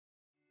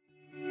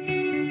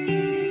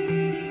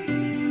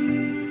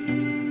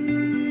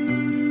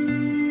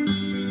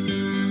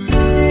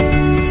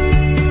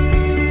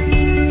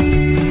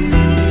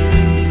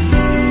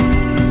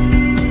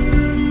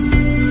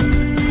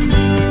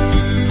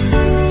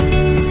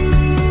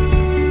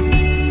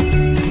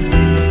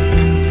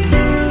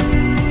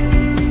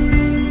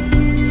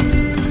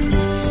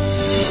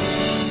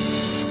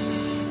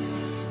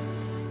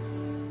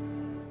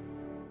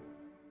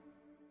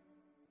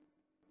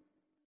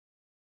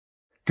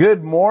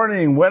Good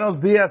morning. Buenos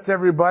dias,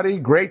 everybody.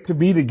 Great to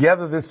be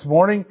together this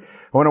morning.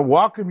 I want to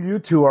welcome you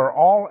to our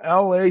All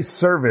LA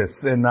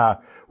service. And,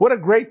 what a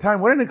great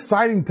time. What an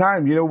exciting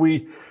time.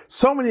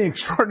 So many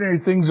extraordinary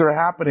things are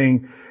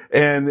happening,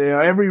 and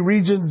every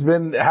region's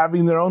been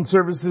having their own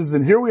services.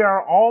 And here we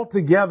are all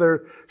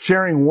together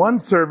sharing one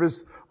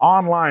service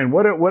online.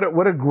 What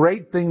a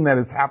great thing that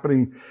is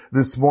happening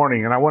this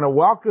morning. And I want to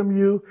welcome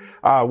you,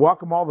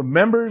 welcome all the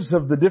members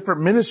of the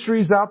different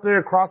ministries out there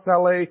across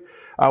LA.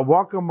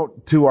 Welcome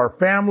to our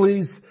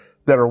families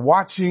that are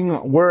watching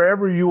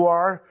wherever you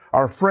are,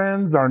 our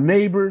friends, our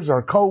neighbors,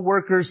 our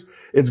co-workers.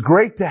 It's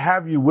great to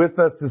have you with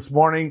us this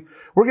morning.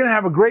 We're going to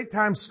have a great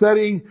time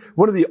studying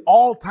one of the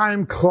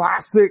all-time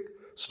classic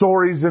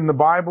stories in the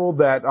Bible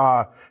that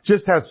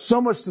just has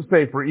so much to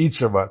say for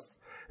each of us.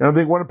 And I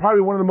think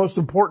probably one of the most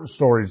important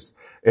stories.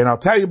 And I'll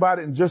tell you about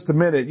it in just a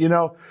minute.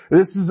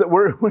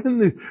 We're in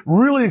the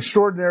really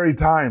extraordinary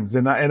times.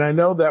 And I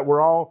know that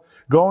we're all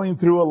going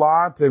through a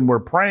lot, and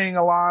we're praying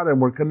a lot,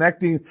 and we're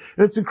connecting. And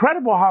it's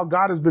incredible how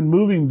God has been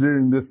moving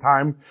during this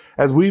time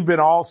as we've been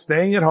all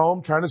staying at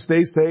home, trying to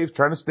stay safe,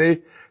 trying to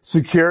stay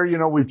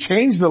secure. We've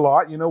changed a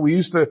lot. We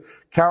used to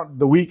count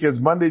the week as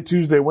Monday,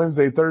 Tuesday,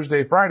 Wednesday,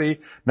 Thursday, Friday.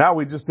 Now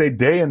we just say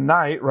day and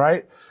night,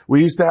 right?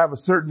 We used to have a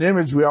certain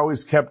image we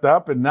always kept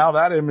up, and now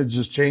that image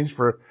has changed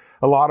for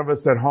a lot of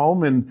us at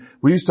home. And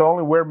we used to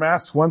only wear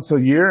masks once a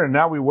year, and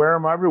now we wear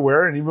them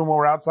everywhere, and even when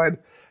we're outside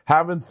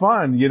having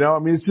fun.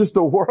 It's just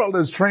the world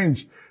has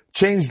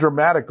changed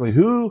dramatically.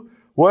 Who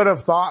would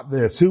have thought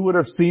this? Who would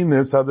have seen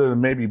this other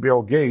than maybe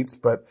Bill Gates?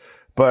 But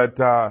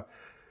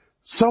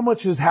so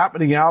much is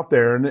happening out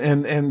there,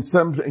 and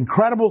some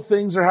incredible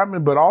things are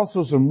happening, but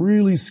also some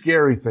really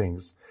scary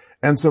things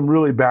and some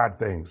really bad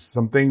things.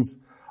 Some things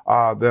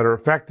that are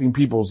affecting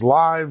people's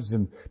lives,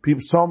 and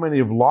so many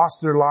have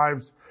lost their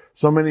lives.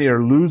 So many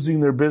are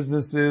losing their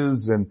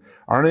businesses and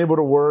aren't able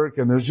to work,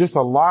 and there's just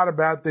a lot of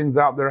bad things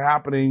out there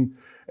happening.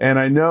 And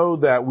I know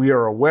that we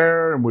are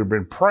aware, and we've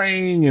been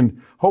praying,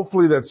 and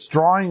hopefully that's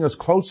drawing us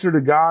closer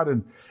to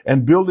God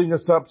and building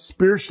us up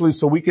spiritually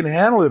so we can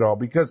handle it all.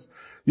 Because,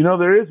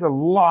 there is a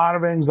lot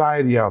of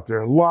anxiety out there,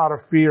 a lot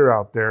of fear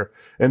out there,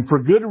 and for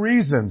good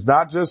reasons,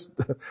 not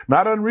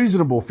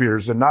unreasonable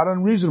fears and not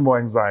unreasonable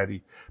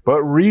anxiety,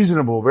 but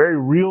reasonable, very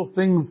real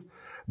things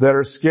that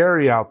are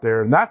scary out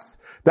there. And that's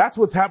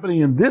what's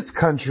happening in this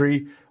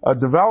country, a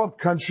developed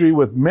country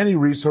with many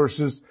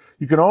resources.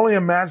 You can only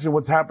imagine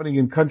what's happening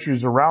in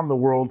countries around the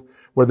world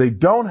where they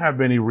don't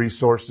have any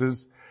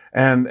resources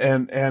and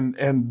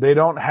they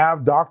don't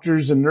have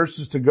doctors and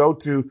nurses to go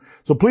to.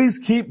 So please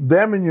keep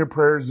them in your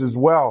prayers as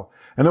well.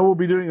 And then we'll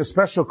be doing a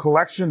special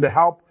collection to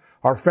help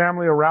our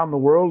family around the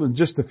world in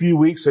just a few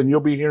weeks, and you'll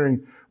be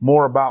hearing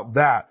more about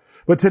that.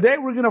 But today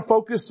we're going to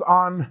focus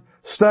on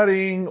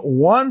studying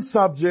one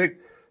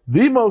subject,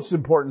 the most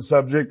important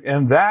subject,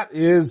 and that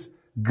is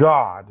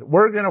God.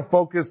 We're going to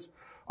focus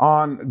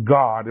on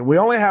God. And we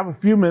only have a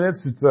few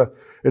minutes. It's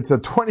a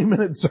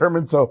 20-minute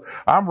sermon, so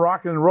I'm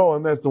rocking and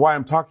rolling. That's why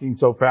I'm talking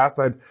so fast.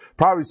 I'd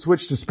probably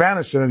switch to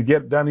Spanish and it'd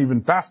get done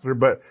even faster,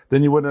 but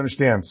then you wouldn't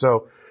understand.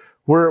 So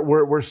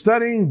we're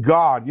studying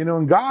God,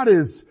 and God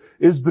is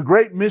the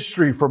great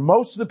mystery for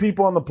most of the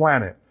people on the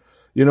planet.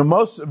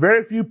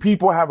 Very few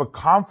people have a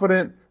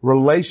confident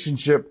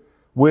relationship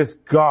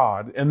with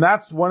God. And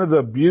that's one of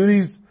the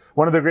beauties,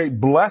 one of the great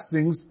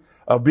blessings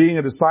of being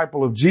a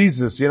disciple of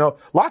Jesus.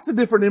 Lots of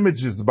different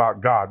images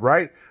about God,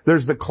 right?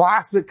 There's the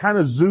classic kind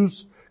of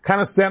Zeus, kind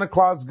of Santa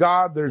Claus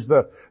God. There's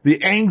the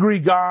angry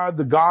God,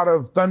 the God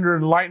of thunder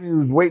and lightning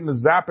who's waiting to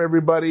zap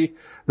everybody.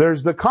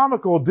 There's the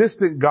comical,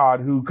 distant God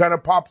who kind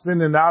of pops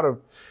in and out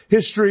of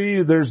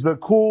history. There's the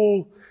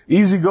cool,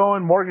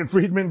 easygoing Morgan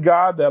Freeman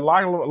God that a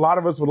lot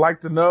of us would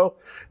like to know.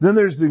 Then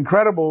there's the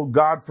incredible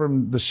God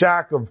from the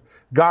shack of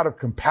God of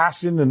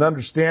compassion and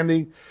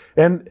understanding.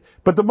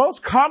 But the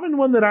most common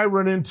one that I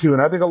run into,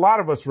 and I think a lot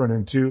of us run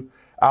into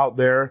out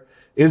there,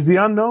 is the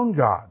unknown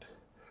God.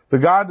 The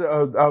God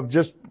of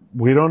just,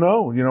 we don't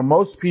know.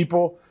 Most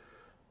people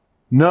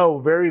know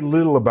very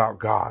little about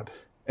God.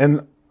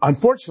 And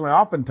unfortunately,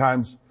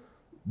 oftentimes,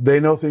 they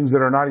know things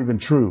that are not even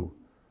true.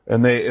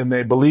 And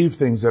they believe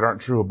things that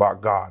aren't true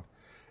about God.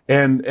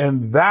 And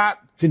that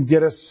can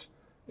get us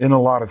in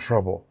a lot of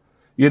trouble.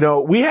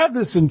 We have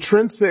this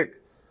intrinsic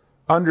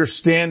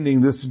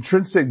understanding, this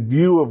intrinsic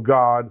view of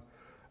God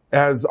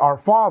as our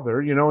Father,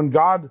 and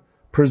God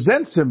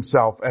presents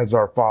himself as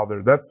our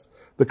Father. That's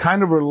the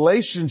kind of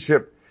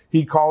relationship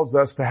he calls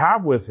us to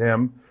have with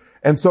him.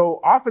 And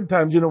so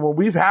oftentimes, when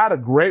we've had a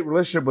great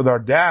relationship with our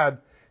dad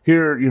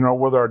here,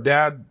 with our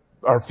dad,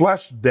 our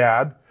flesh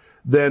dad,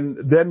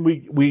 then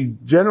we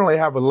generally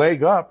have a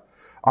leg up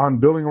on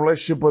building a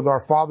relationship with our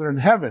Father in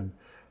heaven.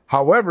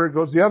 However, it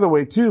goes the other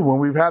way too. When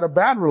we've had a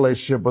bad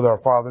relationship with our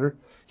Father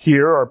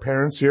here, our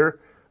parents here,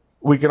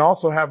 we can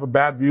also have a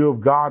bad view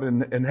of God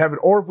in heaven,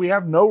 or if we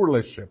have no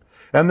relationship.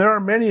 And there are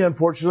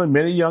unfortunately,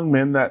 many young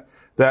men that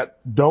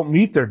don't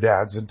meet their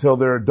dads until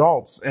they're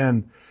adults.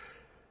 And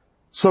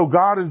So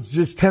God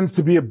just tends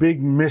to be a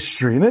big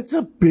mystery, and it's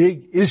a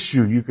big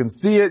issue. You can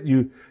see it.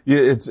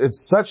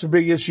 It's such a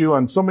big issue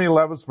on so many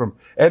levels, from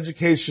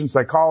education,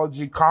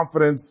 psychology,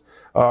 confidence,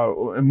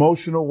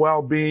 emotional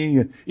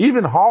well-being.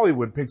 Even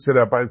Hollywood picks it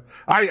up.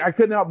 I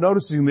couldn't help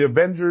noticing the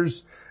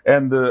Avengers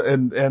and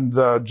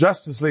the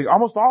Justice League.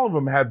 Almost all of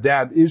them have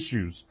dad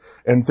issues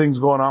and things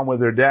going on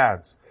with their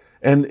dads.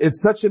 And it's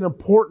such an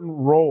important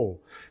role.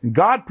 And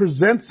God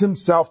presents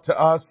himself to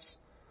us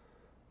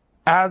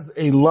as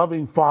a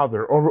loving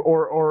father,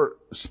 or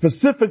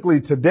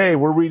specifically today,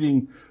 we're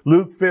reading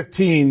Luke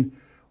 15,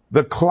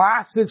 the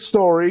classic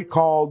story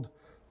called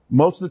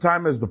most of the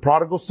time as the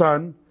prodigal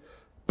son,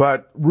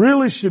 but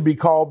really should be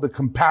called the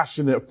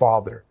compassionate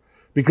father,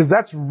 because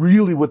that's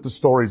really what the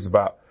story's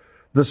about.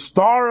 The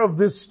star of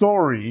this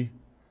story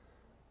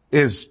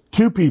is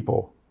two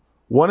people.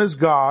 One is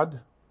God,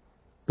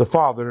 the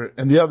Father,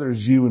 and the other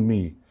is you and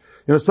me.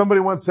 You know,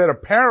 somebody once said a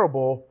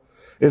parable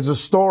is a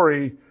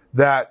story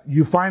that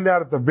you find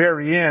out at the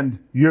very end,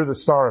 you're the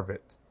star of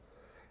it.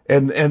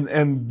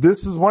 And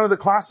this is one of the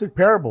classic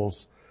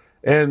parables.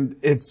 And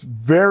it's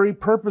very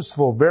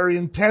purposeful, very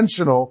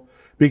intentional,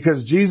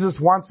 because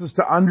Jesus wants us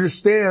to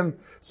understand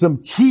some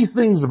key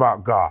things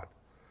about God.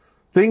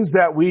 Things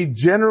that we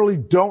generally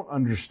don't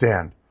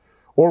understand,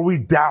 or we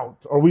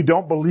doubt, or we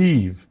don't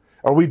believe,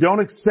 or we don't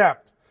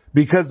accept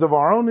because of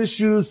our own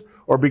issues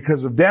or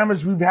because of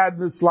damage we've had in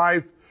this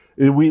life.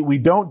 We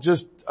don't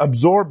just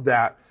absorb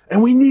that.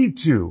 And we need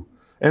to.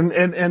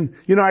 And,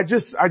 you know, I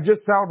just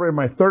celebrated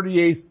my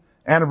 38th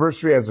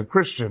anniversary as a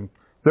Christian.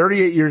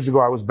 38 years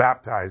ago, I was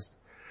baptized.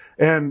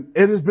 And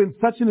it has been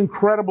such an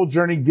incredible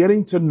journey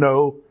getting to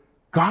know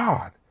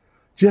God.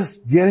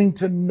 Just getting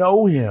to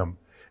know him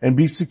and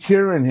be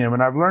secure in him.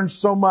 And I've learned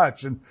so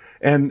much.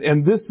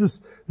 And this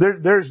is,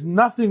 there's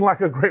nothing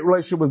like a great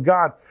relationship with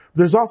God.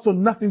 There's also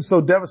nothing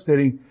so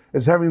devastating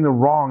as having the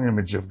wrong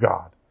image of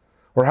God,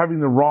 or having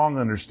the wrong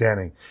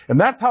understanding. And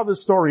that's how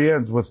this story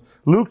ends, with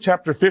Luke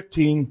chapter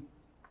 15,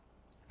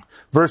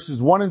 verses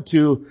 1 and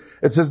 2.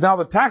 It says, "Now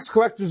the tax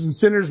collectors and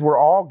sinners were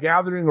all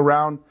gathering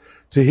around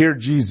to hear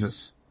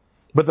Jesus.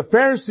 But the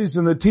Pharisees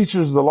and the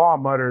teachers of the law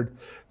muttered,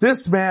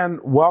 'This man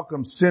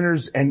welcomes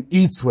sinners and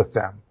eats with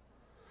them.'"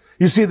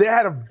 You see, they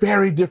had a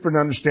very different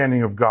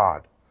understanding of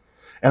God.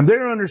 And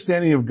their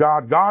understanding of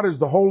God, God is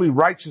the holy,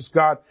 righteous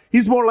God.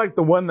 He's more like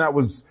the one that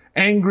was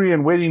angry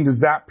and waiting to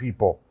zap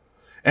people.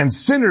 And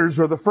sinners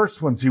are the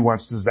first ones he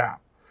wants to zap,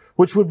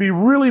 which would be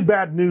really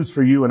bad news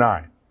for you and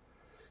I.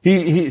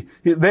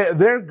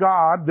 Their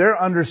God,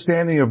 their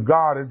understanding of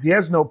God is he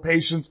has no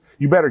patience.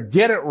 You better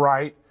get it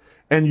right,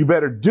 and you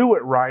better do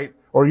it right,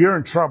 or you're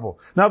in trouble.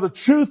 Now the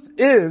truth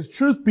is,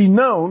 truth be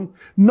known,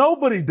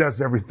 nobody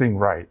does everything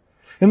right.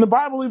 And the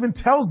Bible even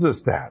tells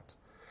us that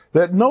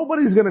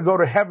nobody's going to go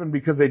to heaven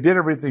because they did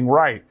everything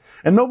right.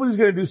 And nobody's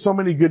going to do so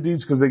many good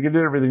deeds because they did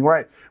everything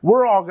right.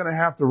 We're all going to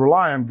have to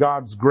rely on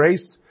God's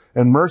grace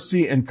and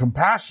mercy and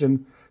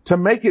compassion to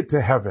make it to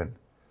heaven.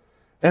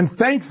 And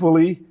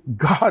thankfully,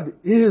 God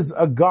is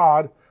a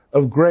God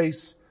of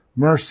grace,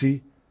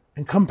 mercy,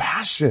 and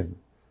compassion.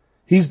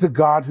 He's the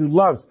God who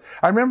loves.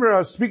 I remember I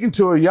was speaking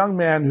to a young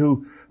man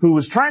who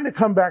was trying to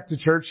come back to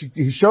church.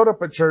 He showed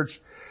up at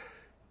church,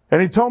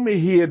 and he told me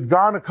he had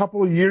gone a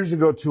couple of years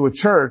ago to a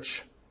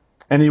church,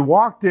 and he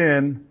walked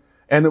in,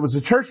 and it was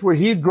a church where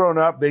he had grown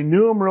up. They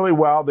knew him really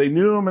well. They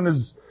knew him in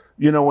his,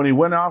 when he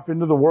went off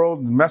into the world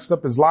and messed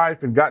up his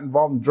life and got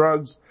involved in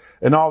drugs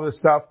and all this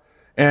stuff.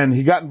 And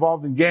he got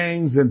involved in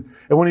gangs. And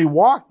when he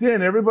walked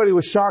in, everybody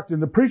was shocked.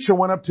 And the preacher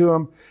went up to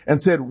him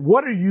and said,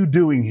 "What are you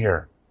doing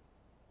here?"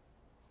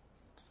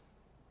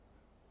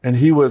 And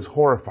he was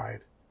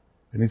horrified.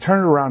 And he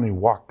turned around and he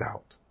walked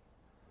out.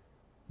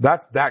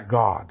 That's that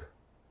God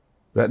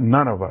that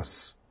none of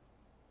us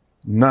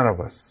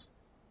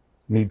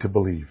need to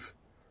believe.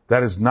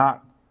 That is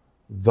not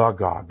the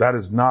God. That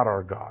is not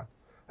our God.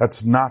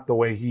 That's not the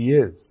way he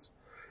is.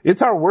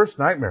 It's our worst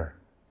nightmare.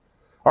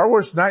 Our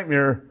worst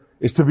nightmare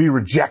is to be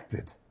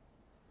rejected,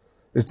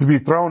 is to be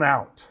thrown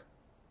out.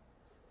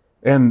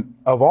 And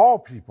of all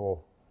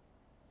people,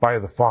 by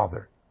the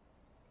Father,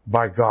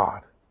 by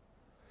God.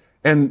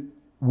 And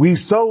we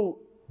so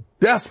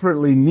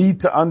desperately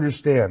need to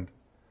understand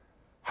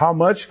how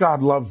much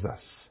God loves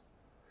us.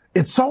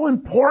 It's so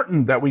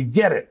important that we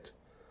get it,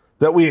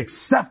 that we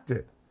accept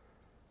it,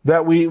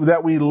 that we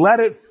let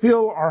it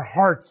fill our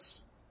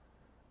hearts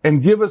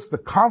and give us the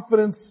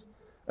confidence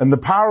and the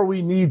power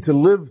we need to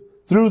live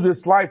through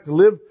this life, to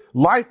live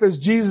life as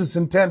Jesus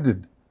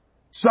intended.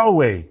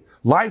 Zoe,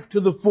 life to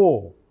the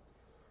full.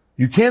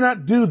 You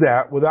cannot do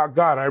that without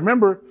God. I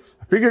remember,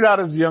 I figured out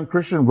as a young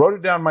Christian, wrote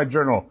it down in my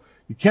journal.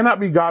 You cannot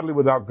be godly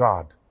without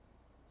God.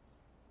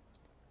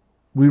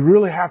 We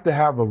really have to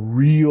have a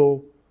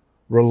real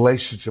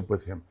relationship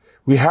with him.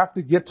 We have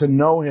to get to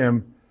know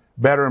him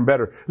better and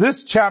better.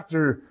 This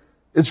chapter,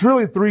 it's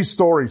really three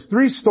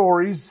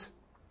stories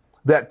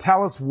that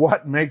tell us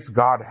what makes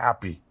God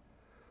happy,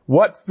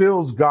 what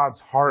fills God's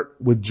heart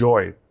with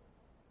joy.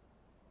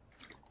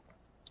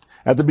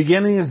 At the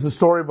beginning is the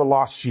story of a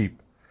lost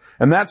sheep.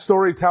 And that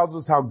story tells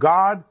us how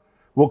God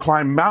We'll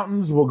climb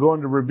mountains. We'll go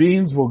into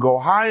ravines. We'll go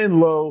high and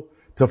low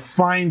to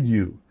find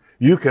you.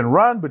 You can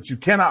run, but you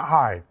cannot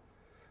hide.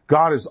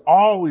 God is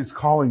always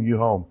calling you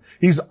home.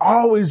 He's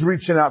always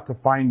reaching out to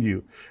find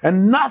you.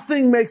 And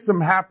nothing makes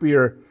him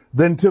happier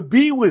than to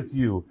be with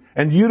you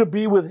and you to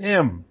be with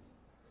him.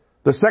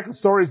 The second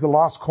story is the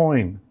lost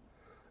coin.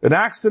 An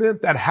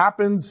accident that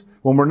happens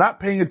when we're not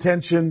paying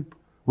attention.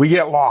 We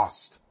get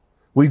lost.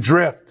 We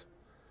drift.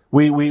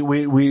 We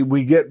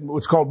get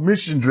what's called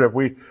mission drift.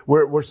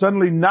 We're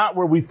suddenly not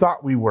where we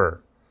thought we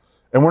were.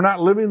 And we're not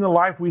living the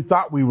life we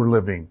thought we were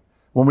living.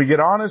 When we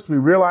get honest, we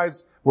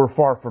realize we're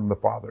far from the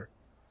Father.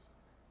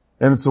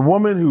 And it's a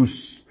woman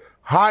who's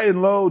high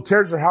and low,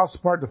 tears her house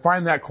apart to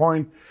find that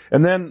coin.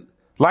 And then,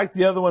 like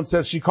the other one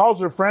says, she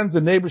calls her friends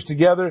and neighbors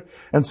together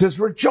and says,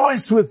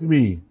 rejoice with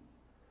me.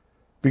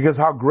 Because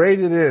how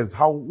great it is,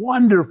 how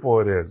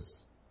wonderful it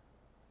is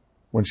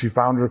when she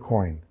found her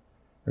coin.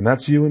 And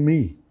that's you and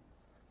me,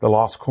 the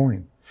lost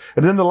coin.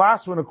 And then the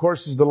last one, of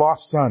course, is the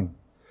lost son.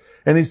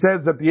 And he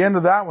says at the end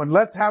of that one,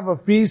 let's have a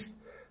feast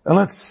and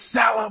let's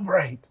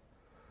celebrate.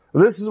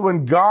 This is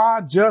when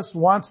God just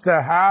wants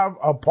to have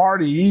a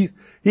party.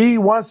 He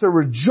wants to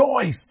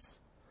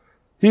rejoice.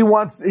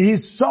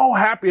 He's so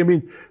happy. I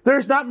mean,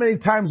 there's not many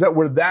times that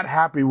we're that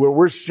happy where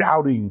we're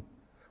shouting,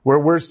 where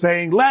we're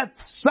saying,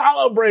 let's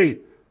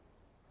celebrate.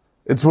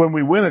 It's when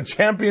we win a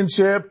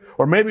championship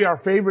or maybe our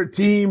favorite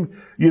team.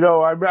 You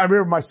know, I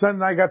remember my son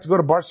and I got to go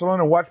to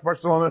Barcelona and watch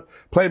Barcelona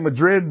play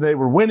Madrid. They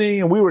were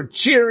winning and we were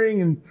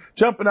cheering and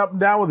jumping up and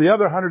down with the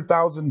other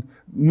 100,000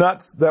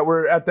 nuts that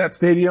were at that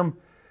stadium.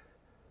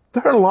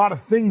 There are a lot of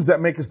things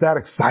that make us that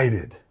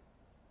excited.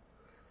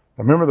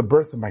 I remember the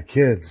birth of my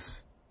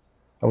kids.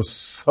 I was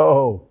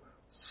so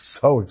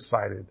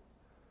excited.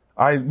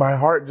 My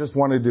heart just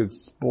wanted to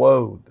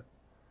explode.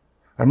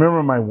 I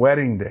remember my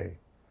wedding day.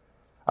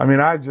 I mean,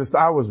 I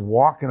was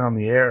walking on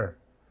the air.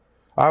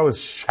 I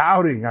was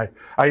shouting.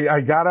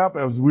 I got up.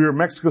 We were in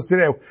Mexico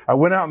City. I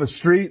went out in the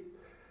street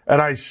and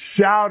I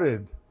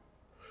shouted,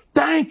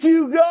 thank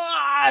you,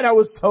 God. I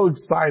was so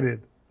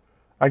excited.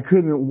 I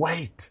couldn't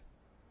wait.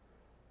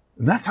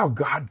 And that's how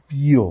God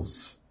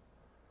feels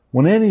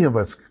when any of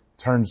us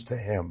turns to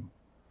him,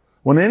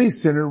 when any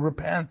sinner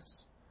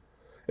repents.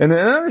 And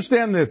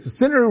understand this, a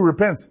sinner who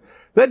repents,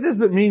 that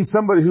doesn't mean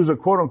somebody who's a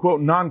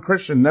quote-unquote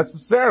non-Christian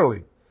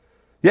necessarily.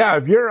 Yeah,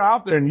 if you're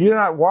out there and you're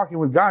not walking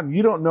with God and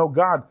you don't know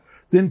God,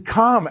 then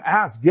come,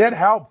 ask, get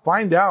help,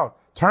 find out,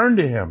 turn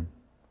to him.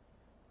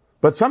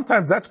 But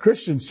sometimes that's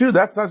Christians too.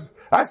 That's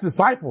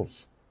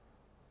disciples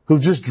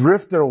who've just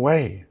drifted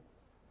away.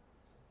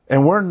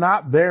 And we're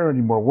not there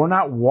anymore. We're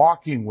not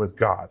walking with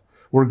God.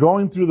 We're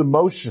going through the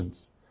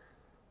motions,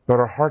 but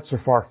our hearts are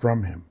far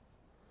from him.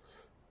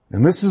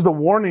 And this is the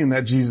warning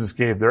that Jesus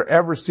gave. They're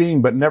ever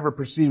seeing but never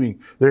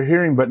perceiving. They're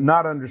hearing but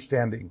not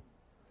understanding.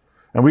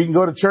 And we can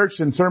go to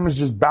church and sermons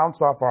just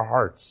bounce off our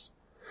hearts.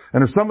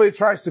 And if somebody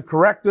tries to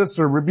correct us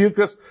or rebuke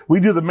us, we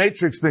do the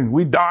Matrix thing.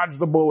 We dodge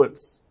the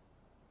bullets.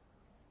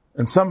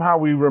 And somehow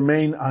we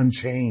remain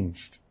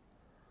unchanged.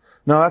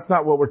 No, that's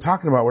not what we're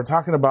talking about. We're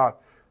talking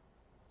about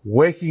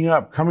waking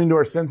up, coming to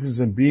our senses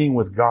and being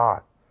with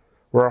God,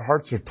 where our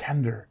hearts are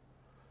tender,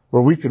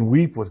 where we can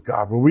weep with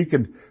God, where we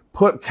can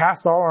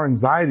cast all our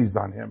anxieties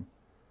on him,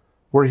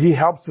 where he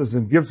helps us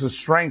and gives us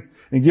strength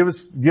and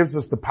gives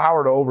us the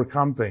power to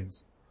overcome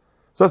things.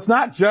 So it's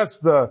not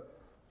just the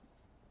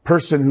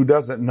person who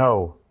doesn't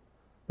know.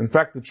 In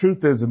fact, the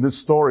truth is in this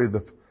story,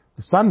 the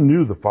son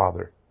knew the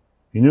father.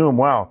 He knew him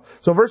well.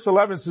 So verse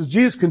 11 says,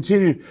 Jesus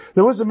continued,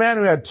 there was a man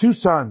who had 2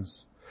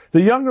 sons.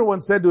 The younger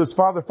one said to his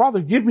father,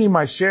 Father, give me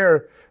my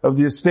share of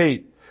the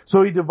estate.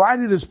 So he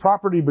divided his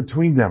property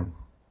between them.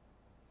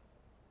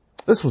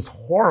 This was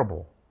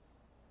horrible.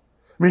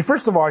 I mean,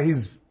 first of all,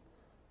 he's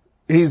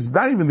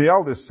not even the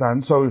eldest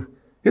son, so he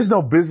has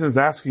no business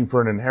asking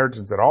for an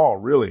inheritance at all,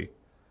 really.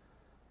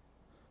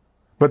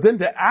 But then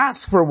to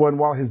ask for one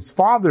while his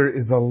father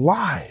is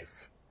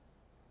alive,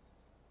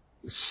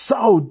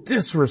 so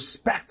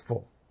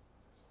disrespectful.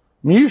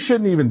 I mean, you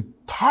shouldn't even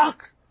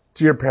talk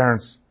to your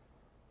parents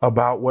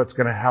about what's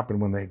going to happen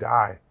when they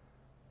die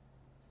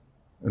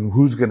and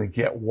who's going to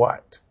get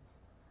what.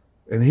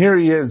 And here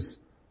he is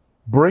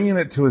bringing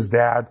it to his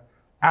dad,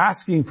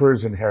 asking for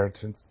his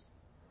inheritance.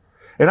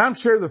 And I'm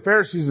sure the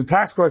Pharisees and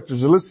tax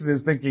collectors are listening to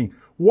this thinking,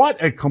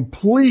 what a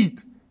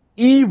complete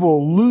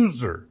evil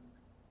loser.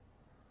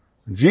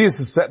 And Jesus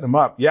is setting him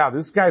up. Yeah,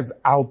 this guy's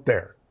out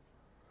there.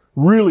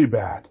 Really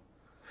bad.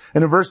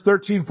 And in verse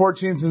 13,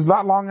 14 it says,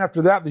 not long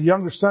after that, the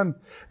younger son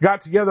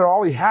got together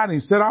all he had and he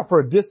set off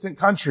for a distant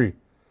country.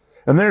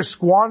 And there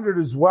squandered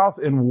his wealth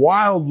in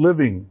wild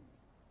living.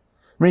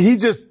 I mean, he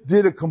just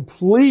did a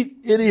complete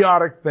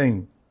idiotic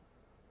thing.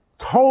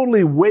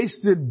 Totally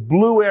wasted,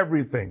 blew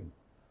everything.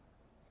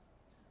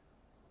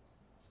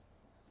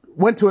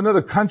 Went to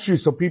another country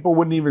so people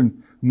wouldn't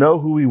even know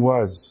who he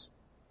was.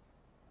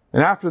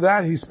 And after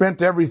that, he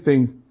spent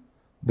everything.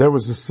 There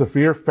was a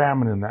severe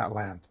famine in that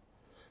land,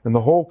 in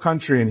the whole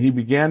country, and he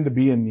began to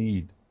be in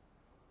need.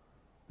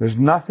 There's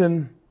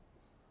nothing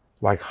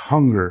like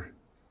hunger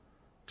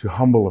to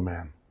humble a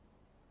man.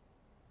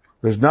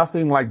 There's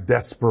nothing like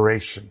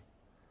desperation.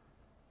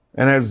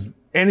 And as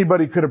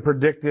anybody could have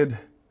predicted,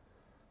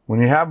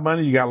 when you have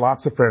money, you got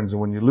lots of friends.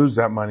 And when you lose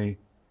that money,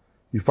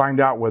 you find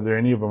out whether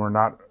any of them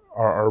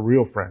are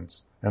real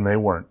friends. And they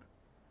weren't.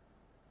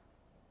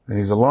 And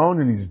he's alone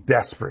and he's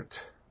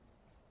desperate.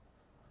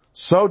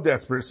 So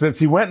desperate. Since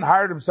he went and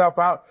hired himself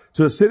out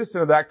to a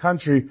citizen of that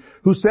country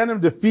who sent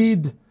him to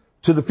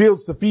the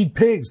fields to feed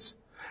pigs.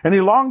 And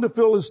he longed to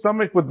fill his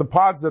stomach with the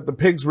pods that the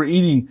pigs were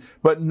eating,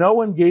 but no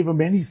one gave him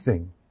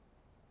anything.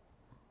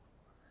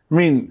 I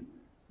mean,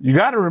 you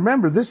got to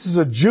remember, this is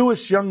a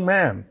Jewish young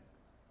man.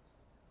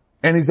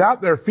 And he's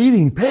out there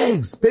feeding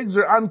pigs. Pigs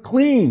are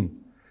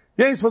unclean.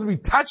 You ain't supposed to be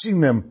touching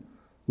them,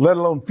 let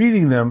alone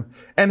feeding them.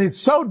 And he's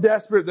so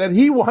desperate that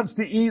he wants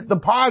to eat the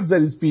pods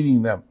that he's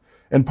feeding them.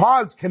 And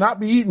pods cannot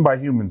be eaten by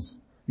humans.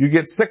 You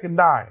get sick and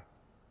die.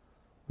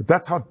 But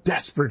that's how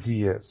desperate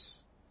he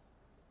is.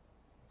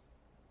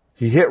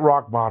 He hit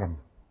rock bottom.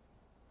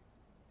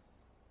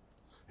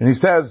 And he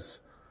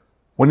says,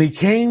 when he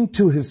came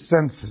to his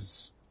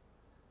senses,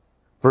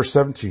 verse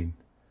 17,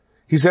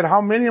 he said,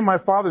 how many of my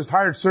father's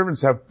hired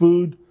servants have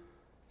food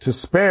to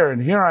spare,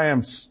 and here I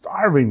am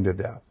starving to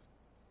death?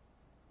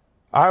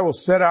 I will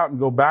set out and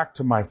go back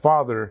to my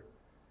father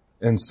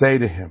and say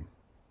to him.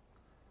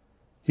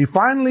 He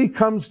finally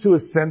comes to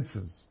his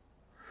senses.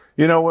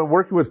 You know, when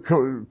working with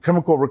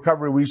chemical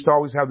recovery, we used to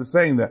always have the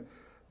saying that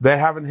they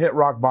haven't hit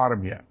rock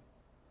bottom yet.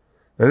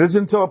 It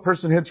isn't until a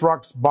person hits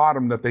rock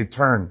bottom that they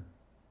turn.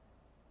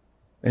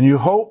 And you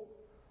hope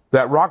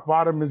that rock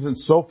bottom isn't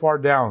so far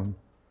down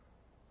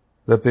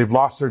that they've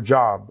lost their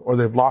job, or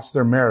they've lost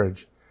their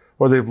marriage,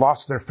 or they've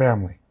lost their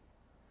family.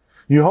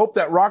 You hope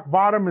that rock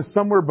bottom is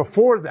somewhere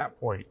before that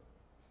point.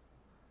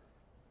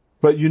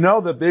 But you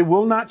know that they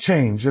will not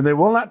change, and they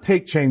will not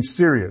take change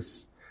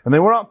serious. And they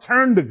will not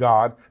turn to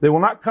God. They will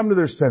not come to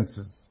their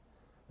senses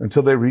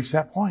until they reach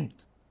that point.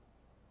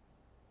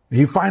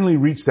 He finally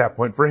reached that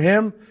point. For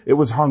him, it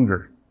was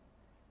hunger.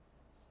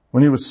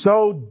 When he was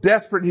so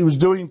desperate, he was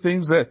doing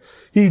things that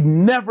he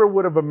never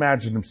would have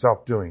imagined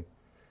himself doing.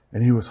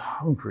 And he was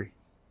hungry.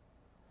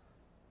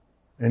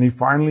 And he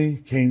finally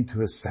came to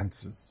his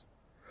senses.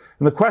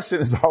 And the question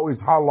is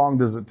always, how long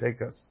does it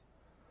take us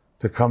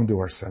to come to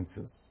our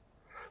senses?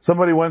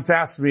 Somebody once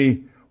asked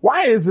me,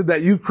 why is it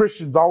that you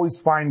Christians always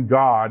find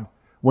God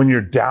when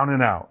you're down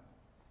and out?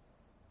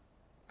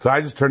 So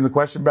I just turned the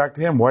question back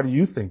to him. Why do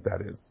you think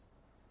that is?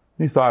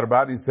 He thought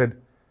about it. He said,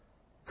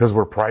 because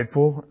we're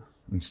prideful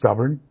and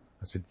stubborn.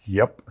 I said,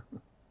 yep.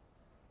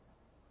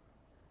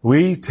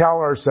 We tell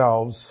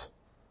ourselves,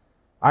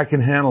 I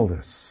can handle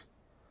this.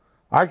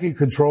 I can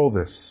control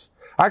this.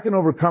 I can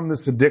overcome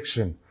this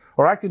addiction.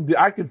 Or I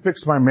can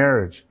fix my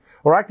marriage.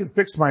 Or I can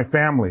fix my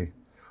family.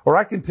 Or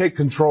I can take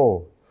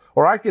control.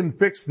 Or I can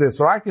fix this.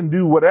 Or I can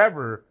do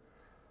whatever.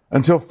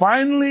 Until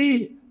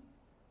finally,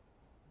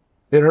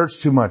 it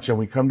hurts too much and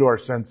we come to our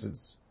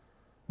senses.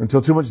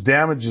 Until too much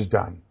damage is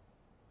done.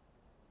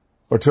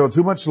 Or till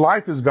too much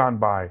life has gone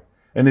by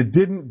and it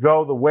didn't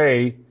go the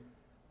way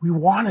we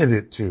wanted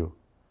it to.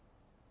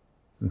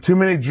 And too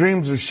many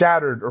dreams are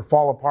shattered or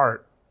fall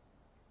apart.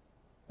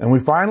 And we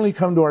finally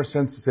come to our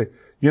senses and say,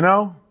 you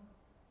know,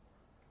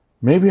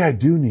 maybe I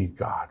do need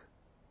God.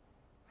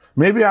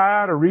 Maybe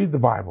I ought to read the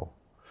Bible.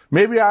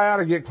 Maybe I ought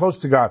to get close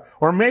to God.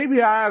 Or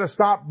maybe I ought to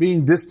stop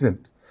being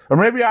distant. Or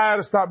maybe I ought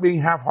to stop being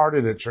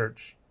half-hearted at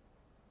church.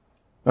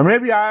 Or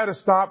maybe I ought to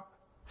stop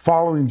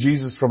following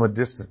Jesus from a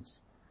distance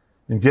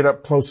and get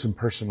up close and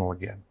personal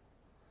again.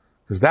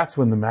 Because that's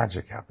when the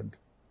magic happened.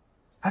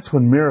 That's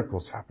when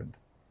miracles happened.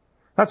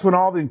 That's when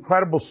all the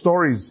incredible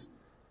stories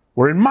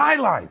were in my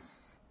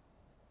life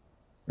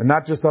and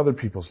not just other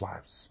people's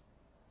lives.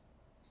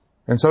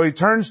 And so he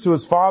turns to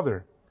his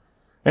father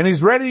and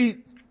he's ready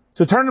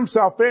to turn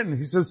himself in.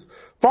 He says,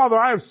 Father,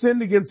 I have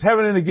sinned against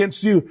heaven and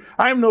against you.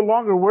 I am no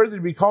longer worthy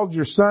to be called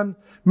your son.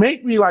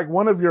 Make me like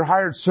one of your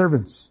hired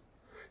servants.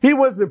 He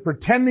wasn't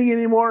pretending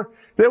anymore.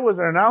 There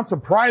wasn't an ounce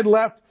of pride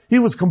left. He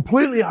was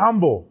completely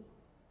humble.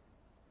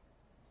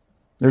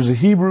 There's a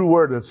Hebrew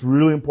word that's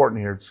really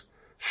important here. It's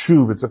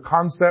shuv. It's a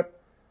concept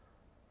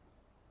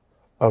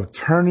of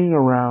turning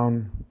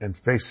around and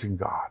facing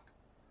God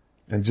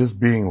and just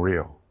being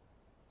real.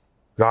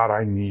 God,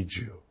 I need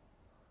you.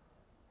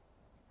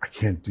 I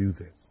can't do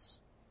this.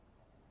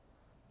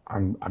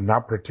 I'm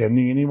not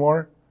pretending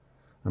anymore.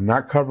 I'm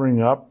not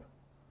covering up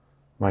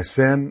my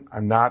sin.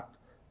 I'm not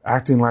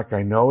acting like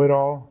I know it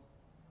all.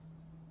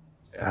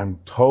 I'm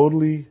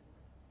totally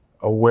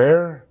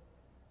aware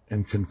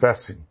and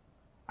confessing,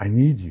 I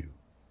need you.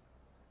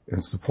 And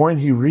it's the point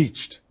he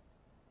reached.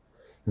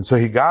 And so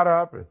he got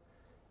up, and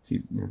he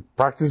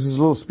practiced his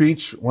little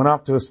speech, went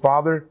off to his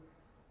father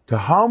to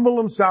humble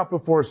himself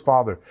before his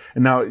father.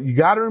 And now you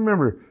got to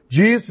remember,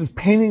 Jesus is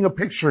painting a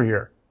picture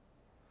here.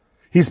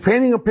 He's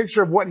painting a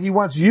picture of what he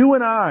wants you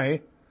and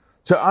I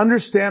to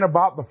understand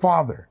about the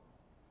Father.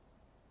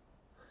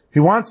 He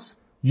wants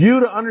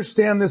you to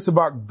understand this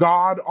about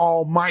God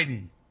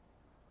Almighty.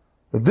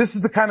 But this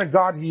is the kind of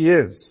God he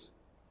is.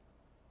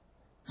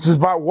 This is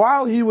about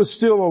while he was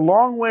still a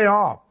long way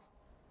off,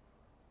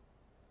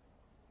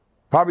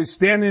 Probably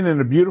standing in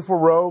a beautiful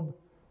robe.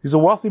 He's a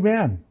wealthy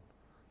man.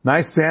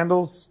 Nice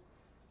sandals.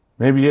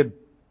 Maybe he had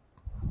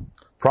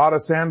Prada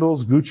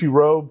sandals, Gucci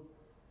robe.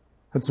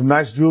 Had some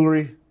nice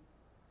jewelry.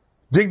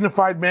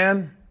 Dignified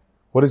man.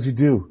 What does he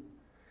do?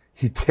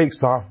 He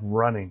takes off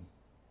running.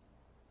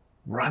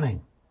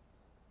 Running.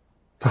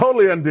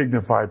 Totally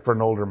undignified for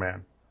an older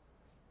man.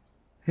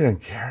 He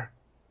didn't care.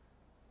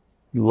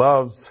 He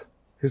loves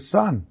his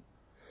son.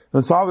 When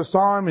his father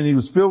saw him and he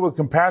was filled with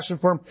compassion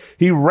for him,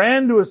 he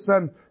ran to his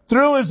son,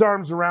 threw his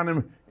arms around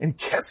him, and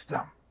kissed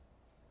him.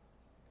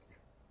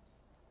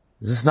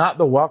 Is this not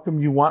the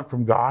welcome you want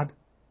from God?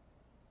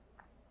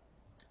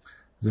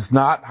 Is this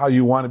not how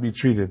you want to be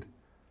treated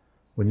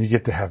when you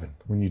get to heaven,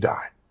 when you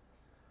die?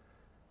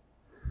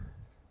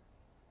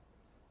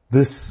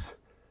 This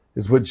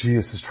is what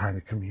Jesus is trying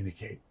to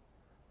communicate.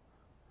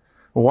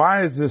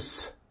 Why is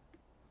this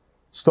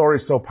story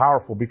so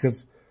powerful?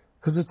 Because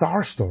it's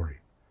our story.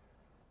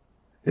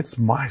 It's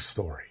my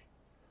story.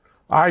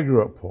 I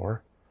grew up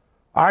poor.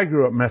 I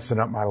grew up messing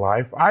up my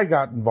life. I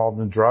got involved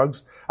in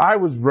drugs. I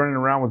was running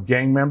around with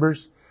gang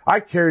members. I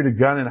carried a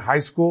gun in high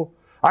school.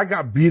 I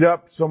got beat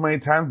up so many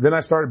times. Then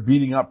I started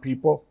beating up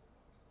people.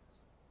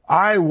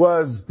 I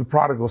was the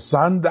prodigal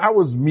son. That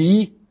was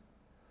me.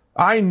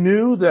 I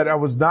knew that I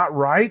was not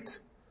right.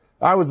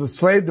 I was a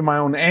slave to my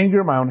own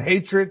anger, my own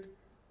hatred.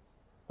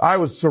 I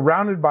was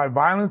surrounded by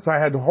violence. I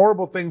had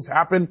horrible things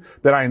happen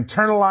that I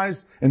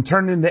internalized and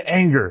turned into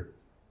anger.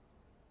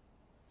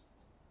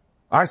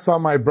 I saw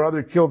my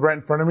brother killed right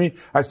in front of me.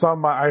 I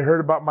heard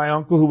about my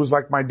uncle who was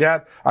like my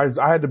dad. I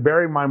had to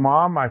bury my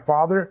mom, my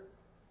father,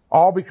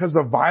 all because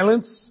of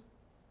violence.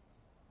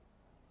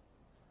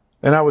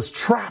 And I was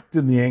trapped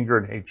in the anger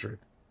and hatred.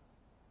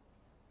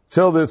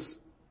 Till this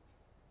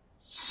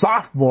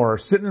sophomore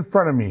sitting in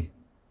front of me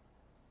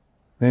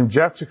named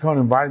Jeff Chacon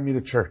invited me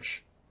to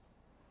church.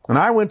 And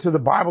I went to the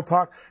Bible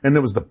talk, and it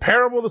was the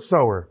parable of the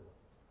sower.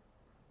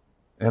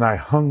 And I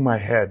hung my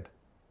head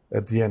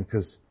at the end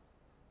because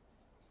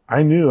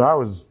I knew I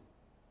was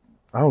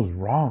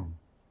wrong.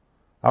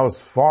 I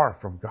was far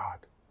from God.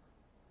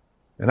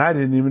 And I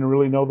didn't even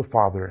really know the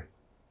Father.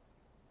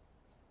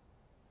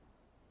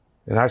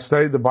 And I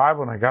studied the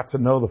Bible and I got to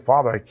know the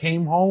Father. I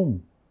came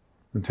home.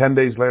 And 10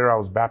 days later I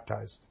was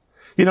baptized.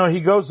 You know, he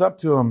goes up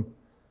to him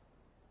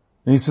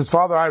and he says,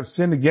 Father, I have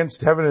sinned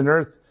against heaven and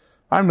earth.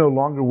 I'm no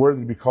longer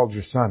worthy to be called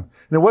your son.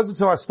 And it wasn't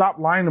until I stopped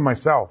lying to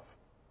myself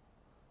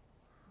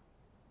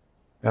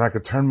and I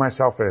could turn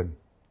myself in.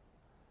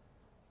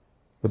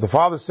 But the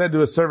father said to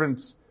his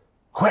servants,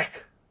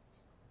 quick,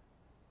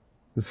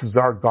 this is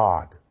our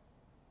God.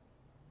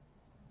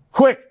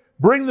 Quick,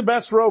 bring the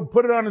best robe,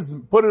 put it on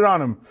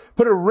him,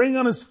 put a ring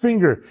on his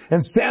finger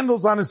and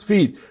sandals on his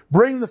feet.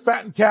 Bring the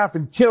fattened calf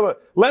and kill it.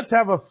 Let's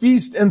have a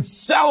feast and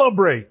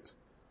celebrate.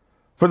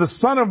 For the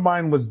son of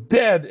mine was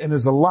dead and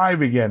is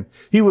alive again.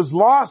 He was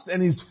lost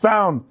and he's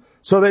found.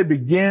 So they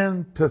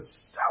began to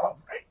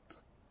celebrate.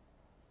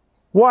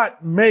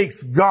 What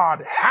makes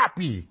God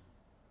happy?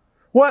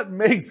 What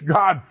makes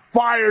God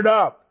fired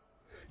up?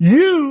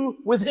 You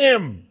with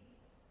him.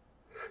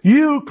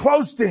 You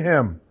close to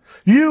him.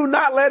 You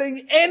not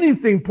letting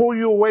anything pull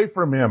you away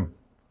from him.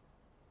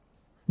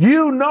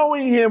 You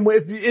knowing him.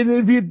 If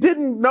you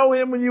didn't know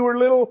him when you were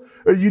little,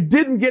 or you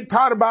didn't get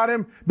taught about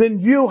him, then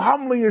you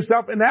humbling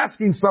yourself and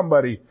asking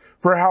somebody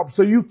for help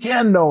so you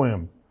can know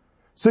him.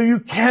 So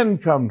you can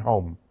come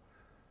home.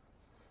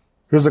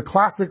 There's a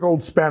classic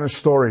old Spanish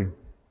story.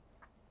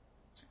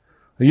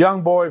 A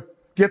young boy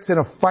gets in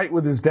a fight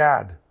with his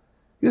dad.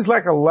 He's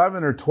like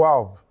 11 or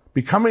 12,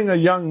 becoming a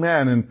young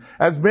man. And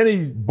as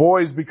many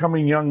boys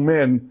becoming young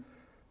men,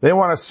 they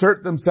want to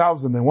assert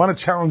themselves and they want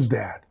to challenge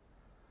dad.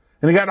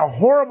 And he got in a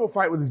horrible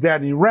fight with his dad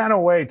and he ran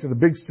away to the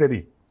big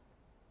city.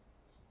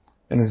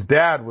 And his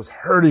dad was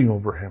hurting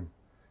over him.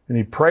 And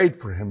he prayed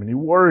for him and he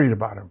worried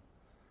about him.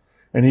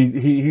 And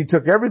he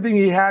took everything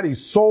he had, he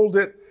sold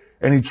it,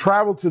 and he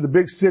traveled to the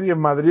big city of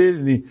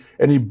Madrid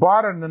and he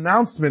bought an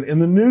announcement in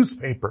the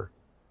newspaper.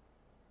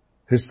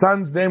 His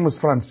son's name was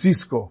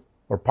Francisco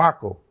or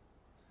Paco.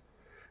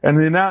 And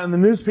the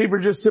newspaper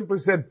just simply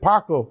said,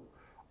 Paco,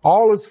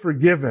 all is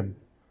forgiven.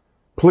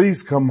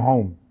 Please come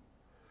home.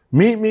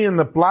 Meet me in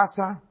the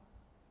plaza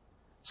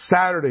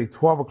Saturday,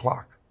 12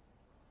 o'clock.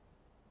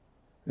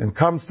 And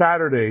come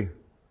Saturday,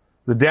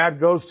 the dad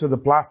goes to the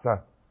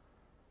plaza.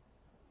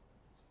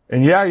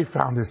 And yeah, he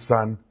found his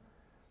son,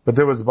 but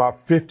there was about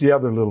 50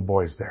 other little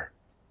boys there,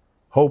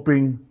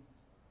 hoping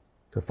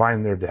to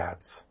find their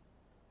dads.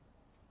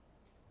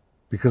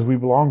 Because we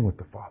belong with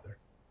the Father.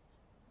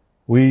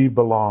 We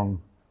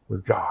belong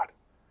with God.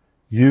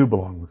 You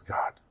belong with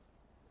God.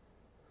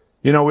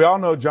 You know, we all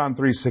know John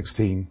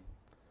 3:16.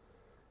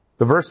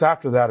 The verse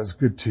after that is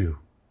good too.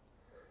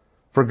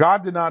 For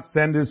God did not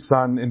send his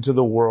Son into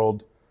the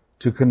world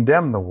to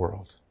condemn the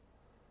world,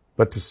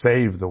 but to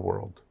save the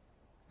world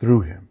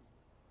through him.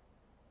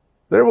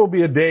 There will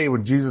be a day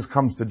when Jesus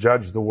comes to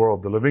judge the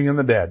world, the living and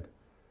the dead.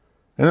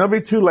 And it'll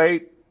be too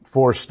late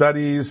for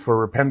studies, for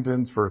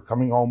repentance, for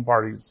coming home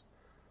parties.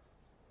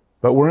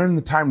 But we're in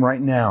the time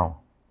right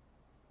now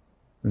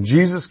And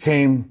Jesus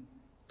came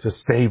to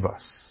save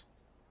us.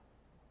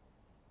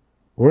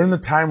 We're in the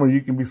time where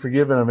you can be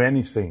forgiven of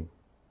anything.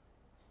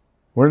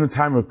 We're in the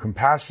time of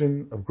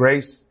compassion, of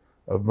grace,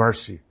 of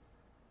mercy.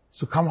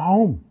 So come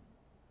home.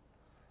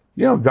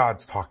 You know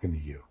God's talking to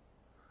you.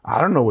 I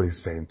don't know what He's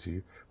saying to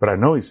you, but I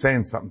know He's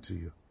saying something to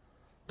you.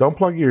 Don't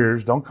plug your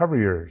ears. Don't cover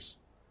your ears.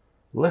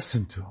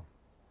 Listen to Him.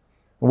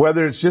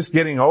 Whether it's just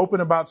getting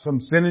open about some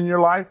sin in your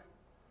life,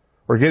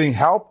 or getting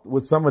help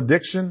with some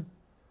addiction,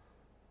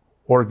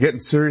 or getting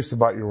serious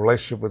about your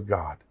relationship with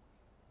God.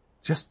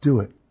 Just do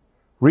it.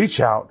 Reach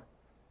out.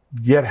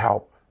 Get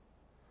help.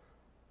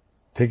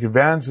 Take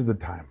advantage of the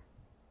time.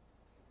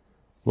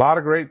 A lot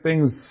of great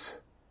things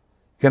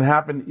can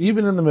happen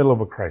even in the middle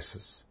of a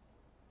crisis.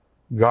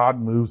 God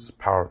moves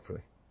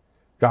powerfully.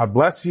 God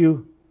bless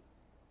you,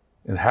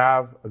 and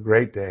have a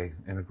great day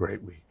and a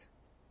great week.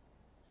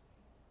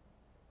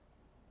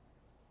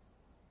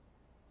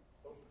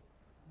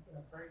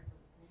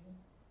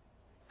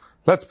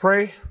 Let's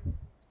pray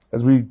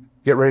as we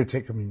get ready to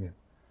take communion.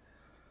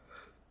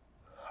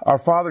 Our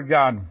Father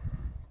God,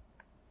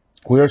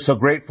 we are so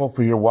grateful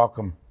for your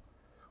welcome.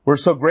 We're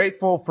so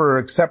grateful for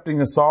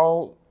accepting us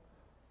all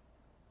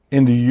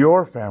into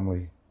your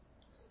family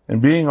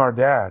and being our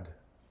dad.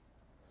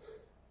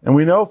 And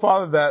we know,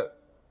 Father, that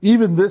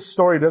even this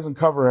story doesn't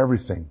cover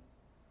everything,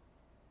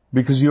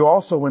 because you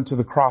also went to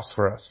the cross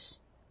for us.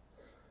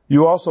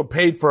 You also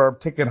paid for our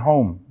ticket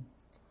home.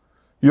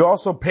 You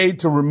also paid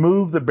to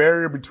remove the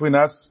barrier between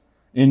us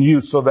and you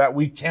so that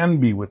we can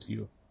be with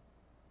you.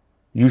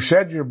 You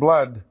shed your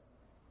blood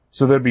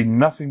so there'd be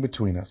nothing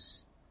between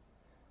us.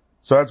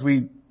 So as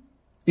we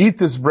eat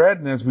this bread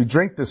and as we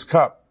drink this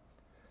cup,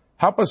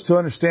 help us to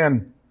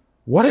understand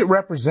what it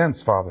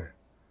represents, Father,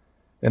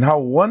 and how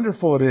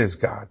wonderful it is,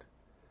 God,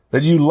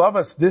 that you love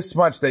us this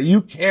much, that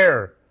you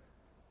care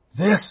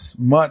this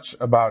much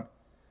about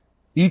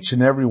each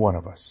and every one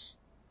of us.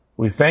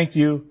 We thank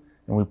you,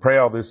 and we pray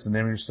all this in the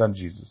name of your Son,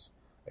 Jesus.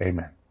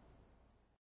 Amen.